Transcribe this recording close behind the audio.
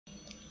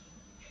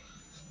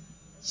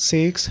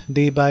6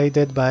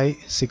 divided by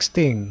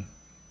 16.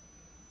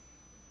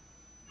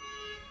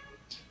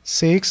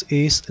 6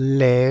 is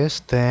less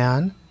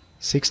than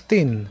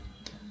 16.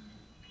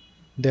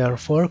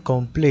 Therefore,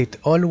 complete.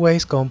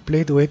 Always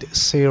complete with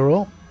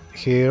 0.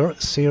 Here,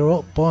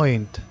 0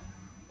 point.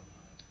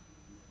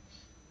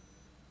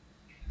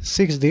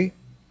 60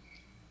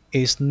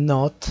 is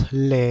not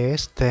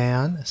less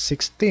than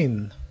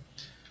 16.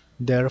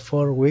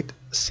 Therefore, with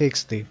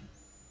 60.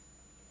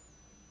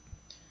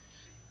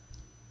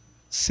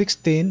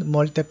 16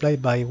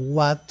 multiplied by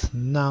what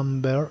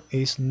number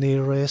is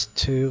nearest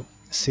to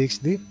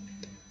 60?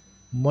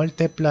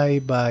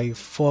 Multiplied by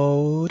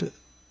 4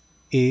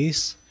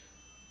 is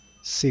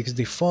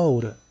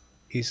 64.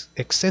 Is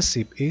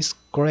excessive, is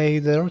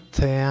greater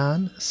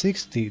than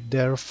 60.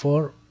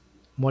 Therefore,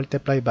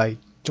 multiplied by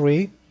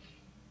 3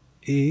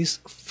 is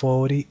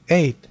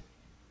 48.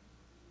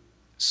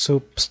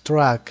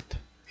 Subtract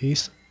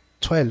is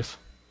 12.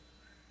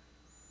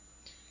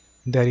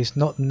 There is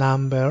no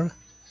number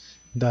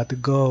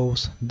that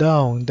goes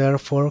down,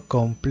 therefore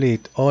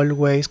complete.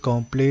 Always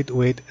complete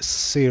with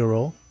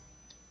 0.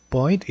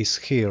 Point is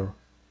here.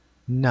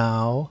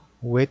 Now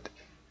with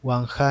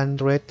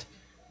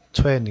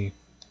 120.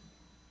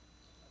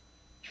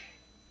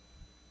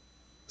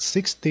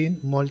 16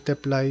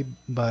 multiplied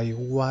by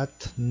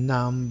what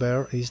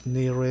number is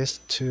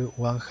nearest to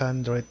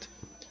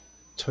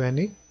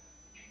 120?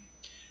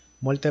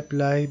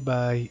 Multiplied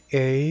by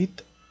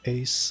 8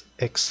 is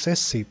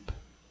excessive.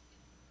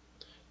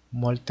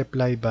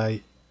 Multiplied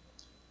by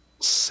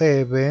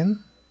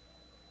 7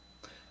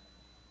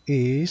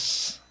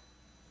 is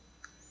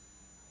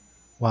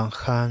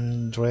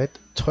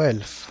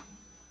 112.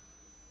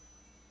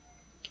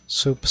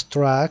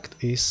 Subtract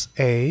is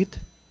 8.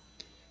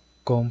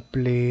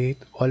 Complete,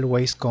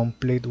 always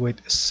complete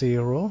with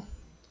 0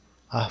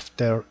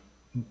 after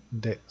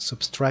the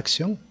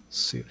subtraction.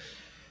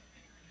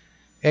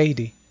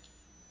 80.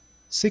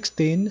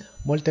 16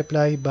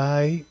 multiplied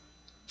by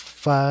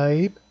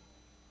 5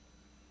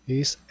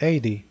 is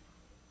 80.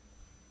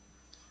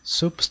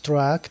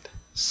 Subtract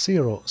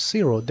 0,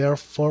 0,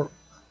 therefore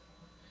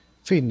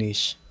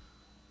finish.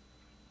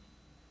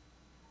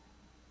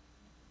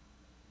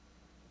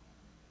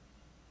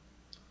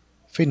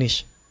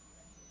 Finish.